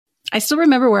I still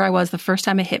remember where I was the first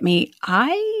time it hit me.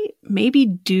 I maybe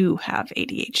do have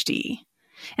ADHD.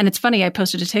 And it's funny, I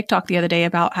posted a TikTok the other day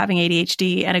about having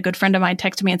ADHD, and a good friend of mine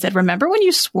texted me and said, remember when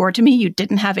you swore to me you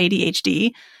didn't have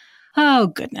ADHD? Oh,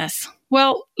 goodness.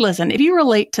 Well, listen, if you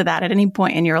relate to that at any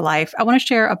point in your life, I want to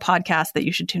share a podcast that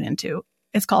you should tune into.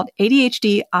 It's called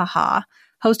ADHD Aha,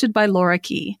 hosted by Laura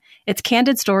Key. It's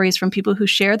candid stories from people who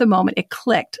share the moment it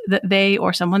clicked that they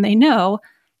or someone they know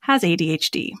has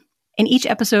ADHD. In each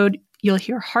episode, you'll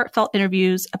hear heartfelt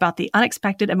interviews about the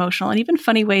unexpected, emotional, and even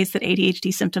funny ways that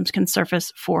ADHD symptoms can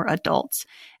surface for adults.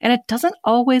 And it doesn't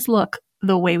always look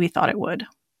the way we thought it would.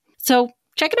 So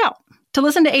check it out. To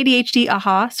listen to ADHD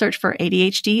Aha, search for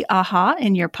ADHD Aha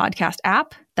in your podcast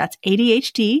app. That's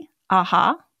ADHD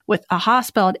Aha, with Aha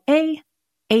spelled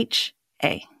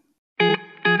A-H-A.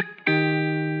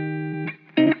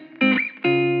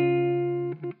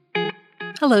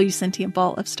 Hello, you sentient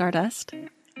ball of stardust.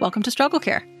 Welcome to Struggle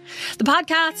Care, the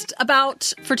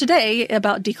podcast for today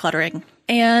about decluttering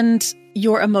and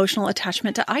your emotional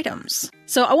attachment to items.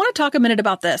 So I want to talk a minute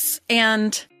about this.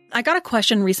 And I got a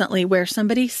question recently where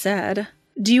somebody said,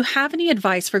 do you have any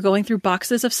advice for going through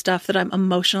boxes of stuff that I'm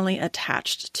emotionally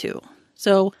attached to?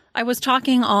 So I was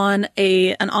talking on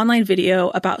an online video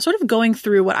about sort of going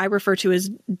through what I refer to as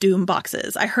doom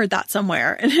boxes. I heard that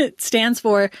somewhere, and it stands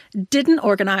for didn't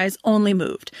organize, only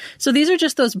moved. So these are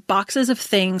just those boxes of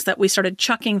things that we started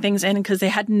chucking things in because they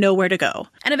had nowhere to go.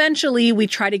 And eventually we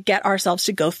try to get ourselves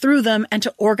to go through them and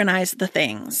to organize the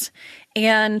things.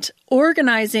 And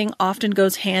organizing often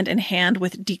goes hand in hand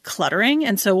with decluttering.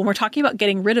 And so when we're talking about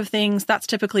getting rid of things, that's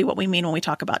typically what we mean when we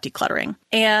talk about decluttering.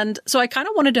 And so I kind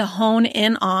of wanted to hone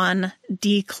in on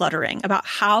decluttering, about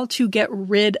how to get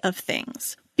rid of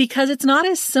things. Because it's not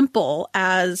as simple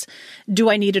as,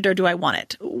 do I need it or do I want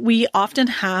it? We often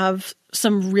have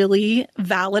some really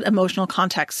valid emotional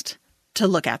context to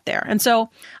look at there. And so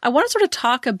I want to sort of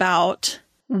talk about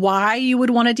why you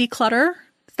would want to declutter.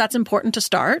 That's important to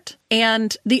start.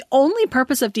 And the only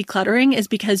purpose of decluttering is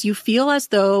because you feel as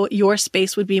though your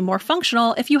space would be more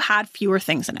functional if you had fewer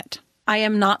things in it. I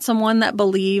am not someone that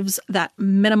believes that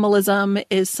minimalism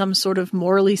is some sort of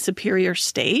morally superior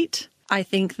state. I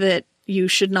think that you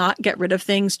should not get rid of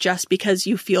things just because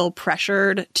you feel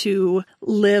pressured to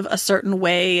live a certain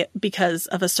way because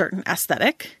of a certain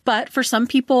aesthetic. But for some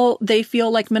people, they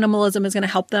feel like minimalism is going to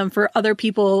help them. For other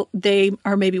people, they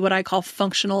are maybe what I call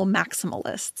functional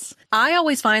maximalists. I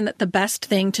always find that the best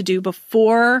thing to do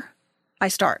before I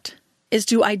start is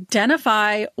to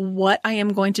identify what I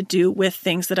am going to do with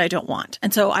things that I don't want.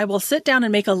 And so I will sit down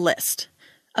and make a list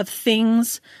of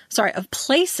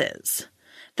places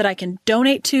that I can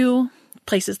donate to,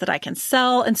 places that I can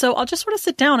sell. And so I'll just sort of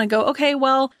sit down and go, okay,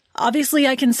 well, obviously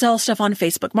I can sell stuff on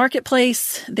Facebook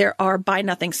Marketplace. There are buy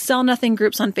nothing, sell nothing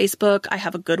groups on Facebook. I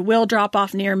have a Goodwill drop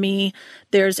off near me.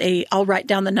 I'll write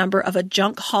down the number of a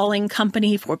junk hauling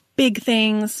company for big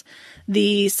things.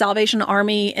 The Salvation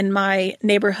Army in my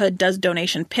neighborhood does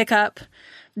donation pickup.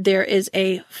 There is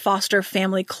a foster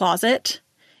family closet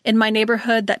in my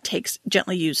neighborhood that takes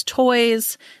gently used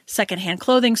toys, secondhand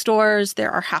clothing stores.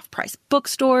 There are half-price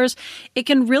bookstores. It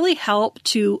can really help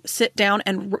to sit down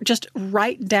and just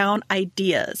write down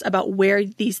ideas about where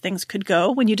these things could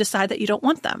go when you decide that you don't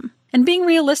want them. And being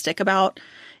realistic about,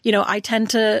 I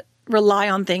tend to rely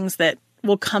on things that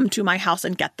will come to my house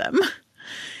and get them.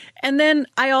 And then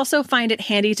I also find it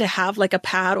handy to have like a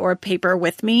pad or a paper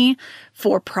with me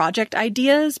for project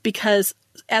ideas, because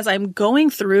as I'm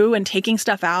going through and taking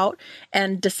stuff out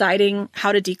and deciding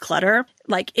how to declutter,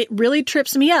 like it really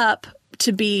trips me up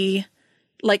to be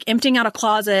like emptying out a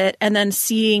closet and then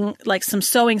seeing like some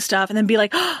sewing stuff and then be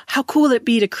like, oh, how cool would it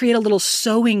be to create a little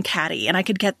sewing caddy, and I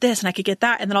could get this and I could get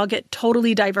that. And then I'll get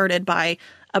totally diverted by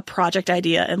a project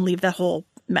idea and leave that whole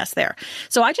mess there.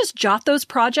 So I just jot those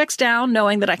projects down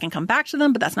knowing that I can come back to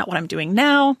them, but that's not what I'm doing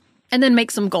now. And then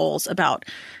make some goals about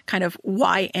kind of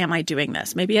why am I doing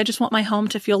this? Maybe I just want my home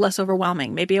to feel less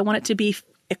overwhelming. Maybe I want it to be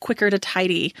quicker to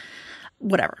tidy,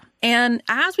 whatever. And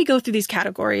as we go through these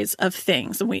categories of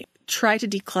things and we try to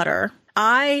declutter,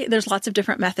 there's lots of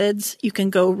different methods. You can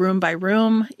go room by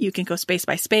room. You can go space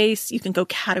by space. You can go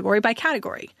category by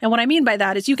category. And what I mean by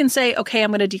that is you can say, okay,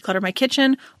 I'm going to declutter my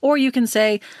kitchen, or you can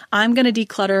say, I'm going to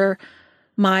declutter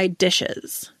my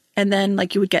dishes. And then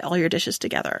like you would get all your dishes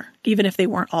together, even if they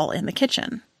weren't all in the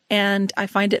kitchen. And I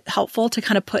find it helpful to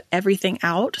kind of put everything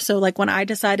out. So like when I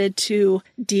decided to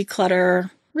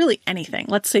declutter really anything,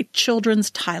 let's say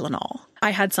children's Tylenol,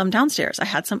 I had some downstairs, I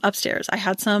had some upstairs, I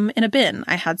had some in a bin,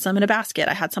 I had some in a basket,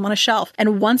 I had some on a shelf.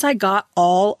 And once I got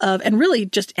and really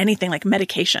just anything like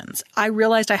medications, I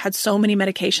realized I had so many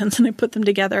medications and I put them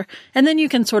together, and then you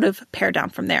can sort of pare down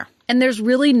from there. And there's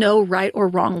really no right or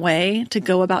wrong way to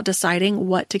go about deciding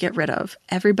what to get rid of.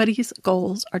 Everybody's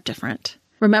goals are different.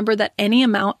 Remember that any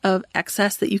amount of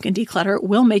excess that you can declutter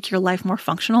will make your life more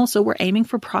functional. So we're aiming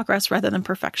for progress rather than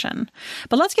perfection.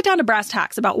 But let's get down to brass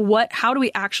tacks about how do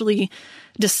we actually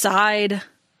decide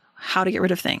how to get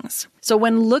rid of things. So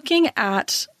when looking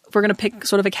at, we're going to pick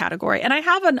sort of a category, and I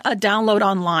have a download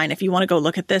online if you want to go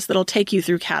look at this, that'll take you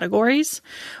through categories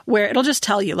where it'll just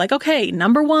tell you like, okay,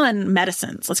 number 1,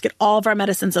 medicines. Let's get all of our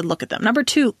medicines and look at them. Number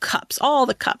 2, cups, all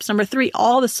the cups. Number 3,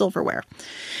 all the silverware.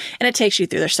 And it takes you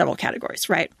through, there's several categories,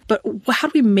 right? But how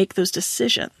do we make those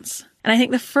decisions? And I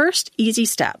think the first easy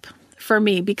step for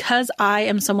me, because I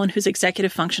am someone whose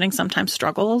executive functioning sometimes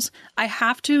struggles, I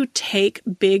have to take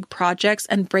big projects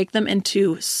and break them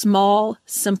into small,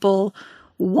 simple,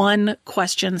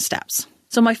 1-question steps.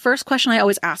 So my first question I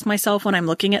always ask myself when I'm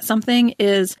looking at something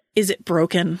is it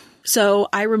broken? So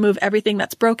I remove everything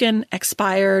that's broken,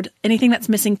 expired, anything that's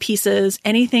missing pieces,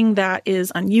 anything that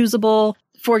is unusable.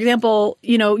 For example,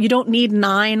 you don't need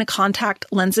 9 contact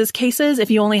lenses cases if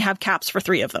you only have caps for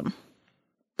 3 of them,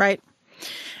 right?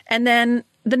 And then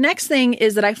the next thing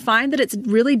is that I find that it's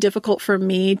really difficult for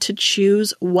me to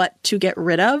choose what to get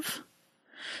rid of.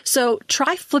 So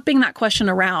try flipping that question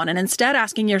around and instead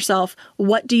asking yourself,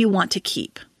 what do you want to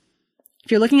keep? If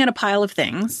you're looking at a pile of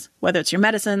things, whether it's your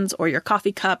medicines or your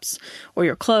coffee cups or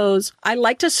your clothes, I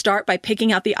like to start by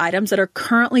picking out the items that are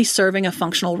currently serving a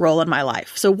functional role in my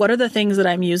life. So what are the things that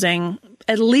I'm using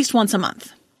at least once a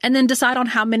month? And then decide on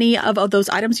how many of those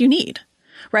items you need,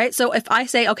 right? So if I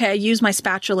say, okay, I use my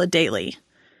spatula daily,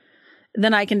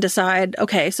 then I can decide,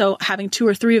 okay, so having 2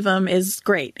 or 3 of them is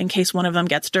great in case one of them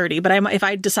gets dirty. But if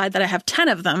I decide that I have 10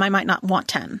 of them, I might not want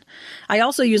 10. I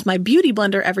also use my beauty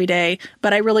blender every day,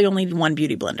 but I really only need 1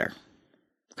 beauty blender.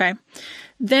 Okay.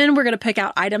 Then we're going to pick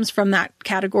out items from that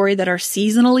category that are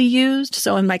seasonally used.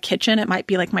 So in my kitchen, it might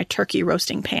be like my turkey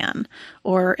roasting pan,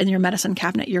 or in your medicine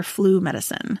cabinet, your flu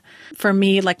medicine. For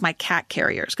me, like my cat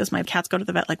carriers, because my cats go to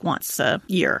the vet like once a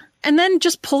year. And then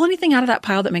just pull anything out of that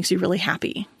pile that makes you really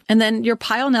happy. And then your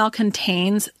pile now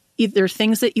contains either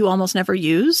things that you almost never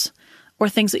use or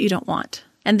things that you don't want.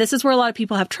 And this is where a lot of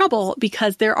people have trouble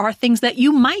because there are things that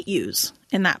you might use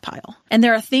in that pile. And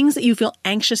there are things that you feel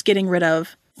anxious getting rid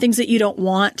of, things that you don't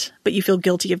want, but you feel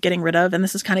guilty of getting rid of. And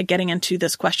this is kind of getting into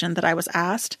this question that I was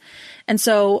asked. And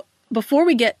so before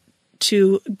we get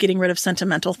to getting rid of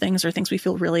sentimental things or things we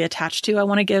feel really attached to, I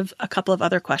want to give a couple of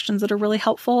other questions that are really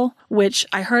helpful, which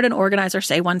I heard an organizer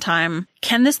say one time,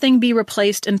 can this thing be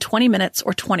replaced in 20 minutes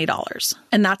or $20?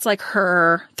 And that's like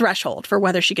her threshold for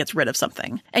whether she gets rid of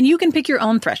something. And you can pick your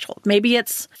own threshold. Maybe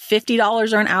it's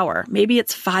 $50 or an hour. Maybe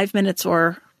it's 5 minutes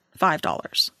or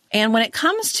 $5. And when it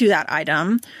comes to that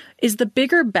item, is the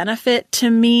bigger benefit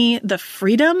to me the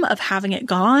freedom of having it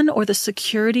gone or the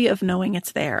security of knowing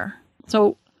it's there?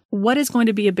 So what is going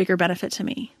to be a bigger benefit to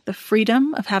me? The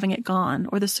freedom of having it gone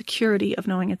or the security of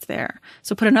knowing it's there?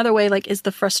 So put another way, like, is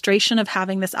the frustration of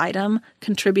having this item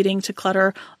contributing to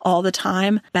clutter all the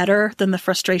time better than the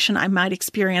frustration I might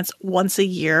experience once a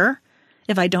year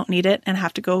if I don't need it and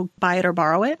have to go buy it or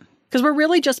borrow it? Because we're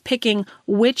really just picking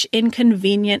which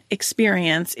inconvenient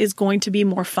experience is going to be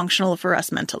more functional for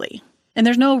us mentally. And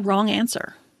there's no wrong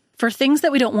answer. For things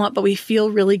that we don't want but we feel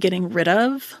really getting rid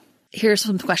of, here's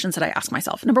some questions that I ask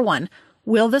myself. Number 1,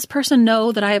 will this person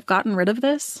know that I have gotten rid of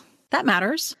this? That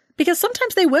matters. Because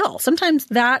sometimes they will. Sometimes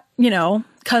that,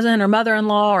 cousin or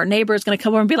mother-in-law or neighbor is going to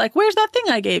come over and be like, where's that thing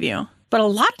I gave you? But a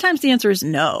lot of times the answer is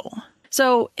no.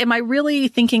 So am I really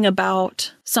thinking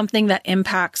about something that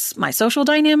impacts my social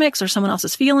dynamics or someone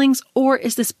else's feelings? Or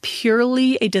is this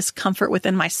purely a discomfort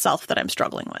within myself that I'm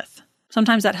struggling with?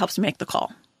 Sometimes that helps me make the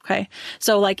call. Okay.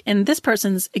 So like in this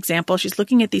person's example, she's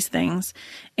looking at these things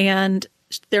and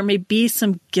there may be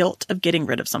some guilt of getting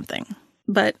rid of something,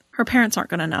 but her parents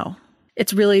aren't going to know.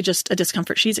 It's really just a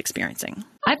discomfort she's experiencing.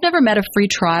 I've never met a free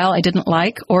trial I didn't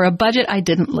like or a budget I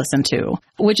didn't listen to,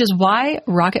 which is why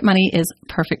Rocket Money is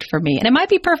perfect for me. And it might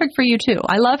be perfect for you too.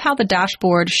 I love how the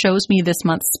dashboard shows me this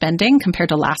month's spending compared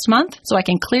to last month, so I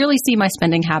can clearly see my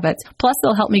spending habits. Plus,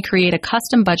 they'll help me create a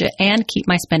custom budget and keep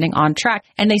my spending on track.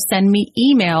 And they send me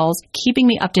emails keeping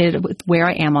me updated with where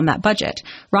I am on that budget.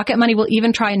 Rocket Money will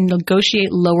even try and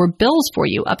negotiate lower bills for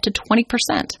you, up to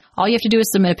 20%. All you have to do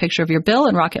is submit a picture of your bill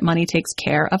and Rocket Money takes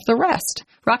care of the rest.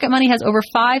 Rocket Money has over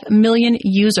 5 million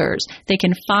users. They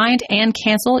can find and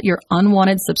cancel your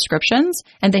unwanted subscriptions,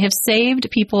 and they have saved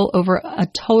people over a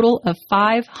total of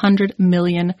 $500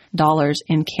 million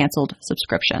in canceled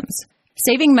subscriptions.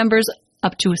 Saving members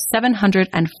up to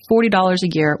 $740 a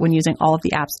year when using all of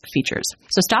the app's features.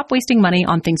 So stop wasting money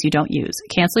on things you don't use.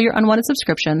 Cancel your unwanted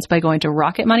subscriptions by going to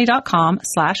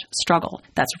rocketmoney.com/struggle.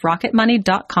 That's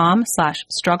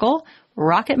rocketmoney.com/struggle.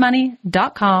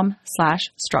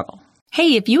 rocketmoney.com/struggle.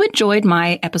 Hey, if you enjoyed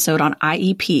my episode on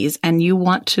IEPs and you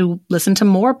want to listen to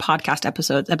more podcast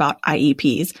episodes about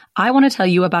IEPs, I want to tell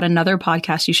you about another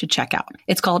podcast you should check out.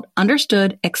 It's called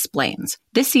Understood Explains.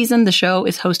 This season, the show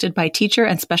is hosted by teacher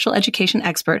and special education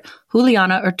expert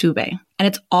Juliana Urtube, and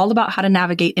it's all about how to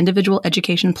navigate individual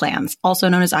education plans, also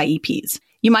known as IEPs.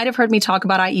 You might have heard me talk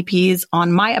about IEPs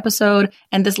on my episode,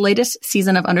 and this latest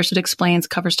season of Understood Explains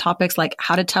covers topics like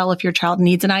how to tell if your child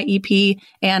needs an IEP,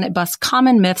 and it busts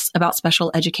common myths about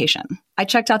special education. I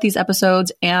checked out these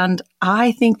episodes, and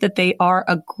I think that they are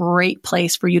a great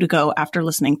place for you to go after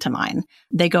listening to mine.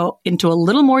 They go into a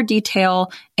little more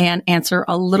detail and answer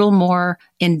a little more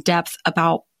in depth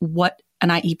about what an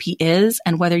IEP is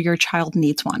and whether your child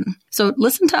needs one. So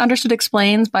listen to Understood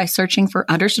Explains by searching for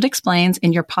Understood Explains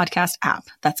in your podcast app.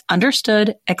 That's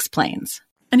Understood Explains.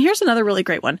 And here's another really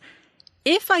great one.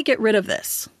 If I get rid of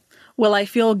this, will I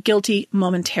feel guilty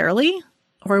momentarily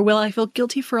or will I feel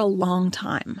guilty for a long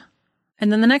time?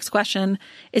 And then the next question,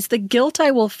 is the guilt I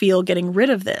will feel getting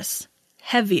rid of this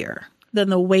heavier than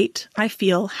the weight I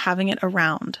feel having it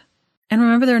around? And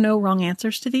remember, there are no wrong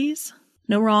answers to these.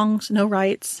 No wrongs, no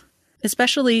rights.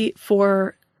 Especially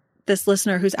for this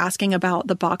listener who's asking about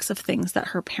the box of things that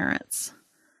her parents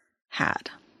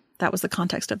had. That was the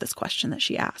context of this question that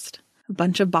she asked. A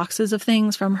bunch of boxes of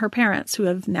things from her parents who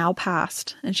have now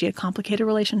passed, and she had complicated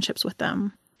relationships with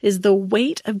them. Is the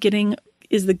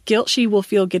guilt she will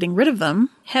feel getting rid of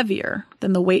them heavier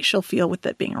than the weight she'll feel with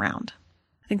it being around?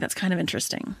 I think that's kind of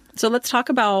interesting. So let's talk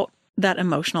about that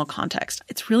emotional context.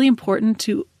 It's really important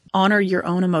to honor your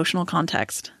own emotional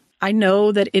context. I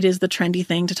know that it is the trendy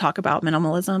thing to talk about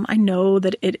minimalism. I know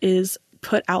that it is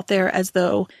put out there as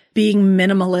though being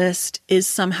minimalist is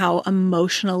somehow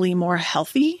emotionally more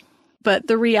healthy. But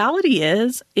the reality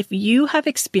is, if you have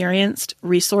experienced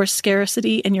resource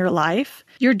scarcity in your life,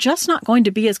 you're just not going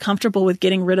to be as comfortable with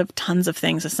getting rid of tons of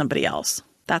things as somebody else.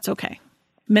 That's okay.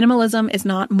 Minimalism is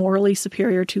not morally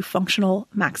superior to functional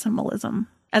maximalism.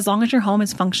 As long as your home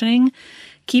is functioning,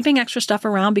 keeping extra stuff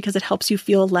around because it helps you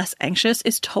feel less anxious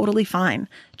is totally fine.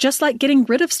 Just like getting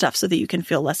rid of stuff so that you can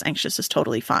feel less anxious is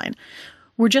totally fine.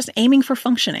 We're just aiming for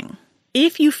functioning.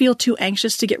 If you feel too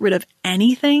anxious to get rid of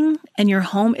anything and your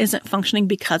home isn't functioning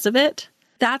because of it,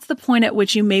 that's the point at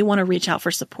which you may want to reach out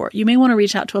for support. You may want to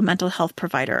reach out to a mental health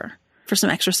provider for some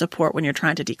extra support when you're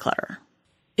trying to declutter.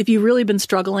 If you've really been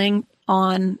struggling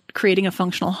on creating a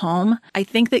functional home, I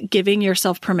think that giving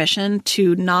yourself permission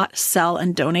to not sell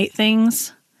and donate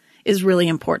things is really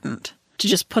important. To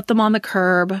just put them on the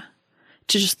curb,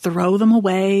 to just throw them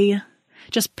away.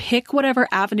 Just pick whatever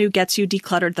avenue gets you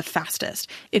decluttered the fastest.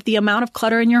 If the amount of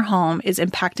clutter in your home is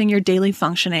impacting your daily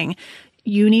functioning,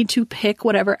 you need to pick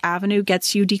whatever avenue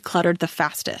gets you decluttered the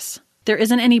fastest. There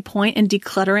isn't any point in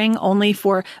decluttering only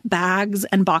for bags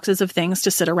and boxes of things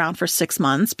to sit around for 6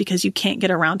 months because you can't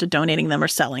get around to donating them or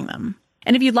selling them.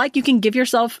 And if you'd like, you can give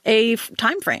yourself a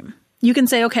time frame. You can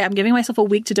say, okay, I'm giving myself a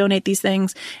week to donate these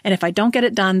things, and if I don't get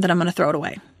it done, then I'm going to throw it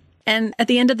away. And at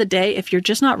the end of the day, if you're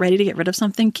just not ready to get rid of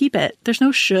something, keep it. There's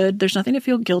no should. There's nothing to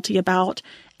feel guilty about.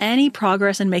 Any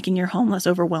progress in making your home less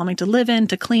overwhelming to live in,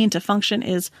 to clean, to function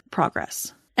is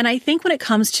progress. And I think when it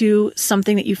comes to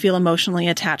something that you feel emotionally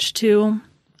attached to,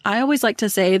 I always like to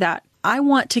say that I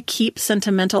want to keep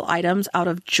sentimental items out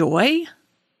of joy,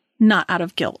 not out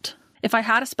of guilt. If I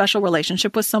had a special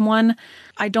relationship with someone,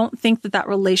 I don't think that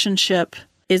relationship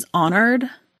is honored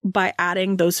by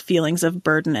adding those feelings of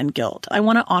burden and guilt. I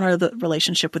want to honor the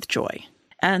relationship with joy.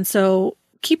 And so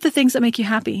keep the things that make you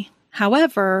happy.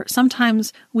 However,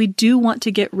 sometimes we do want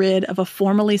to get rid of a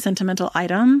formerly sentimental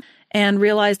item and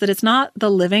realize that it's not the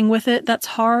living with it that's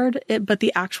hard, but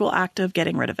the actual act of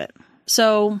getting rid of it.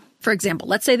 So, for example,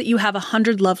 let's say that you have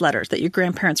 100 love letters that your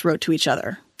grandparents wrote to each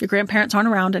other. Your grandparents aren't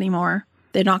around anymore.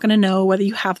 They're not going to know whether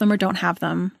you have them or don't have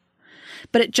them.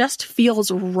 But it just feels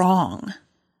wrong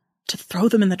to throw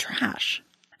them in the trash.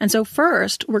 And so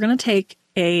first, we're going to take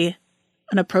an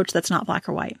approach that's not black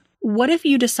or white. What if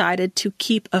you decided to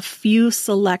keep a few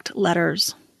select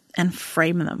letters and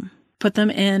frame them? Put them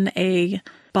in a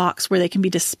box where they can be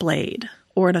displayed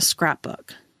or in a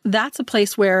scrapbook. That's a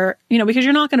place where, because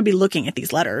you're not going to be looking at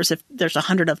these letters if there's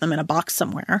 100 of them in a box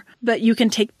somewhere, but you can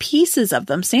take pieces of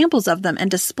them, samples of them, and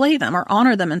display them or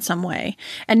honor them in some way.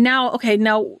 And now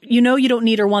you don't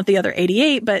need or want the other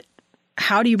 88, but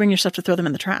how do you bring yourself to throw them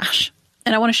in the trash?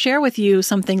 And I want to share with you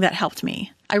something that helped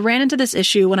me. I ran into this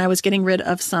issue when I was getting rid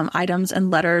of some items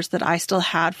and letters that I still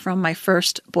had from my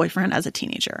first boyfriend as a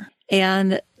teenager.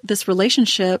 And this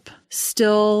relationship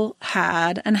still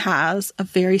had and has a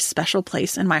very special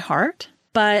place in my heart.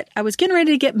 But I was getting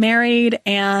ready to get married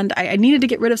and I needed to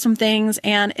get rid of some things.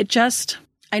 And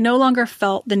I no longer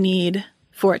felt the need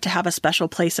for it to have a special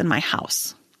place in my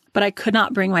house. But I could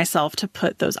not bring myself to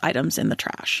put those items in the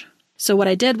trash. So what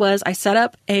I did was I set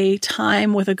up a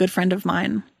time with a good friend of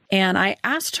mine. And I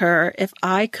asked her if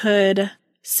I could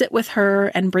sit with her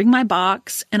and bring my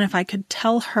box and if I could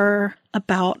tell her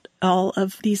about all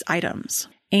of these items.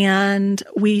 And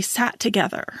we sat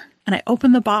together and I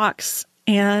opened the box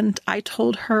and I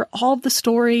told her all of the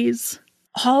stories,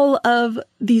 all of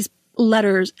these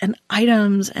letters and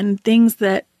items and things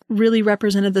that really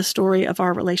represented the story of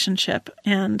our relationship.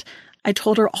 And I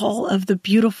told her all of the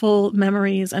beautiful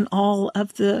memories and all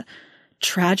of the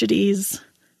tragedies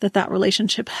that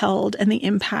relationship held and the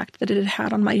impact that it had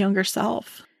had on my younger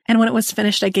self. And when it was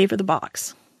finished, I gave her the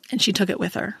box and she took it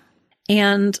with her.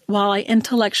 And while I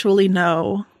intellectually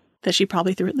know that she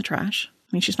probably threw it in the trash, I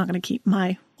mean, she's not going to keep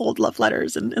my old love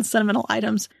letters and sentimental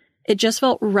items. It just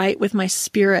felt right with my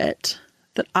spirit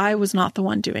that I was not the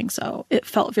one doing so. It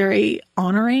felt very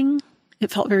honoring. It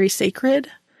felt very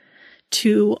sacred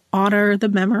to honor the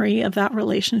memory of that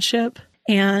relationship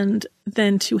and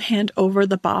then to hand over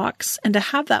the box and to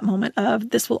have that moment of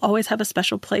this will always have a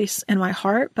special place in my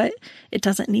heart, but it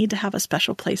doesn't need to have a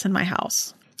special place in my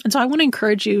house. And so I want to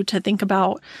encourage you to think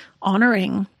about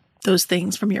honoring those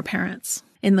things from your parents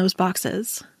in those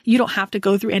boxes. You don't have to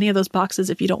go through any of those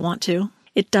boxes if you don't want to.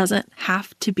 It doesn't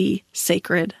have to be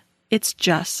sacred. It's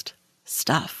just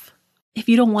stuff. If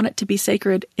you don't want it to be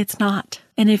sacred, it's not.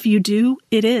 And if you do,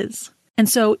 it is. And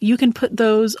so you can put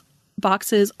those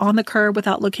boxes on the curb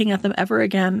without looking at them ever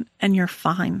again, and you're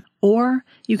fine. Or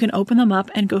you can open them up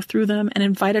and go through them and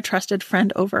invite a trusted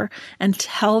friend over and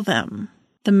tell them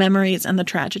the memories and the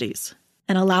tragedies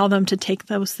and allow them to take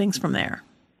those things from there.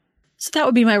 So that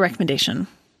would be my recommendation.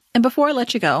 And before I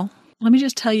let you go, let me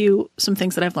just tell you some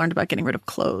things that I've learned about getting rid of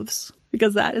clothes,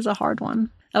 because that is a hard one.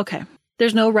 Okay,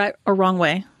 there's no right or wrong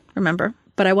way, remember,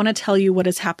 but I want to tell you what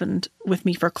has happened with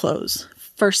me for clothes.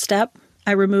 First step,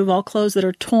 I remove all clothes that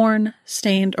are torn,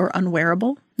 stained, or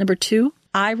unwearable. Number 2,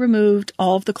 I removed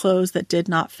all of the clothes that did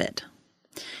not fit.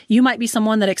 You might be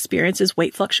someone that experiences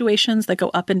weight fluctuations that go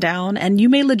up and down, and you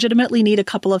may legitimately need a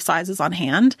couple of sizes on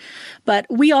hand, but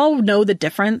we all know the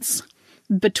difference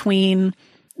between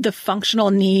the functional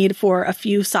need for a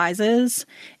few sizes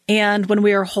and when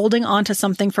we are holding on to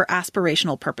something for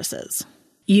aspirational purposes.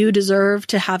 You deserve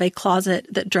to have a closet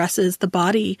that dresses the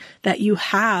body that you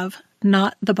have,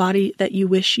 not the body that you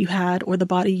wish you had or the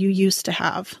body you used to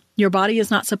have. Your body is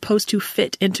not supposed to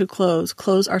fit into clothes.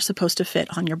 Clothes are supposed to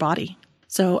fit on your body.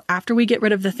 So after we get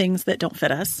rid of the things that don't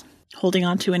fit us, holding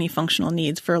on to any functional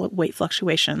needs for weight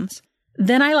fluctuations,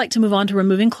 then I like to move on to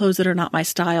removing clothes that are not my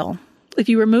style. If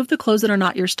you remove the clothes that are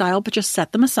not your style, but just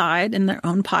set them aside in their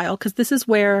own pile, because this is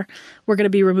where we're going to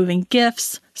be removing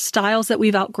gifts, styles that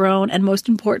we've outgrown, and most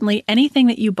importantly, anything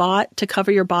that you bought to cover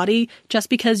your body just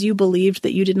because you believed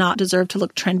that you did not deserve to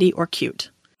look trendy or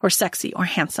cute or sexy or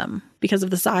handsome because of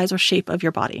the size or shape of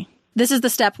your body. This is the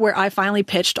step where I finally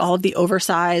pitched all of the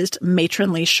oversized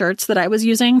matronly shirts that I was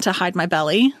using to hide my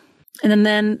belly. And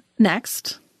then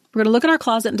next, we're going to look at our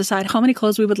closet and decide how many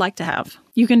clothes we would like to have.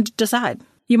 You can decide.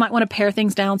 You might want to pare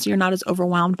things down so you're not as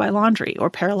overwhelmed by laundry or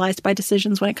paralyzed by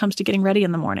decisions when it comes to getting ready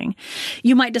in the morning.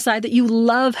 You might decide that you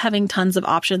love having tons of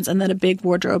options and that a big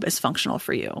wardrobe is functional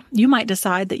for you. You might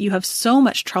decide that you have so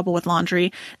much trouble with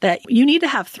laundry that you need to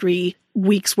have 3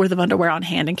 weeks worth of underwear on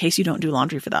hand in case you don't do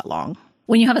laundry for that long.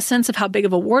 When you have a sense of how big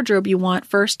of a wardrobe you want,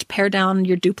 first pare down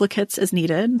your duplicates as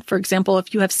needed. For example,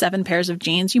 if you have 7 pairs of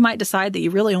jeans, you might decide that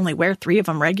you really only wear 3 of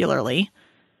them regularly,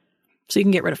 so you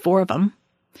can get rid of 4 of them.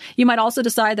 You might also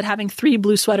decide that having 3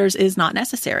 blue sweaters is not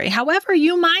necessary. However,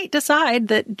 you might decide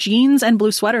that jeans and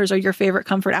blue sweaters are your favorite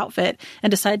comfort outfit and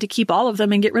decide to keep all of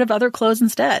them and get rid of other clothes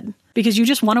instead because you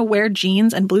just want to wear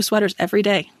jeans and blue sweaters every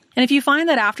day. And if you find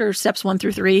that after steps 1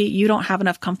 through 3, you don't have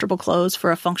enough comfortable clothes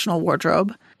for a functional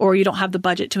wardrobe, or you don't have the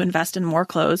budget to invest in more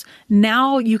clothes,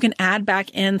 now you can add back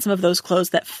in some of those clothes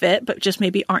that fit, but just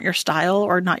maybe aren't your style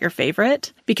or not your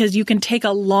favorite, because you can take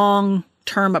a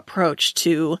long-term approach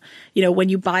to, when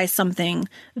you buy something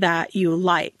that you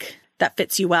like, that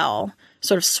fits you well,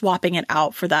 sort of swapping it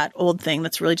out for that old thing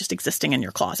that's really just existing in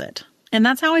your closet. And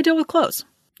that's how I deal with clothes.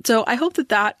 So I hope that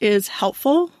that is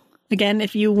helpful. Again,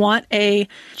 if you want a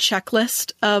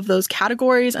checklist of those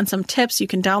categories and some tips, you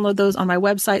can download those on my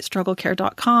website,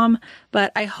 strugglecare.com.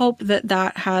 But I hope that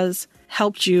that has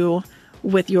helped you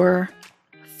with your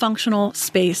functional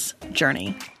space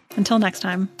journey. Until next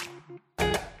time.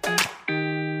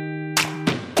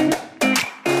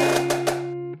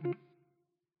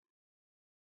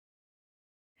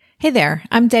 Hey there,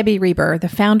 I'm Debbie Reber, the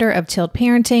founder of Tilt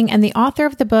Parenting and the author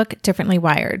of the book Differently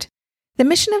Wired. The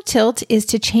mission of Tilt is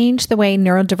to change the way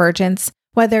neurodivergence,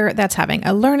 whether that's having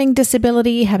a learning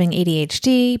disability, having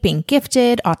ADHD, being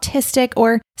gifted, autistic,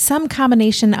 or some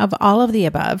combination of all of the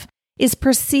above, is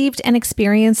perceived and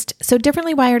experienced so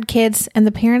differently wired kids and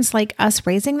the parents like us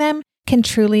raising them can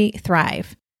truly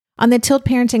thrive. On the Tilt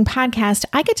Parenting podcast,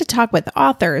 I get to talk with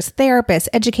authors, therapists,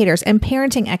 educators, and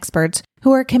parenting experts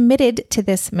who are committed to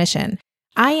this mission.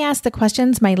 I ask the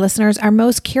questions my listeners are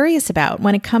most curious about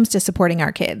when it comes to supporting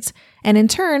our kids. And in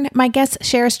turn, my guests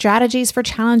share strategies for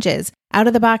challenges,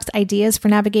 out-of-the-box ideas for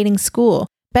navigating school,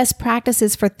 best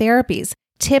practices for therapies,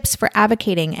 tips for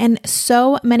advocating, and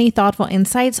so many thoughtful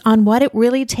insights on what it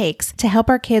really takes to help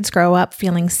our kids grow up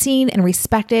feeling seen and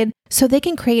respected so they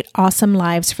can create awesome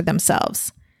lives for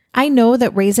themselves. I know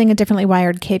that raising a differently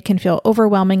wired kid can feel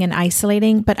overwhelming and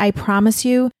isolating, but I promise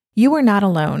you, you are not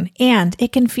alone, and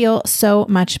it can feel so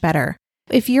much better.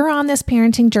 If you're on this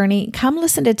parenting journey, come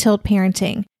listen to Tilt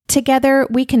Parenting. Together,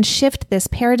 we can shift this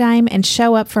paradigm and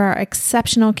show up for our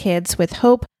exceptional kids with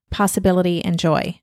hope, possibility, and joy.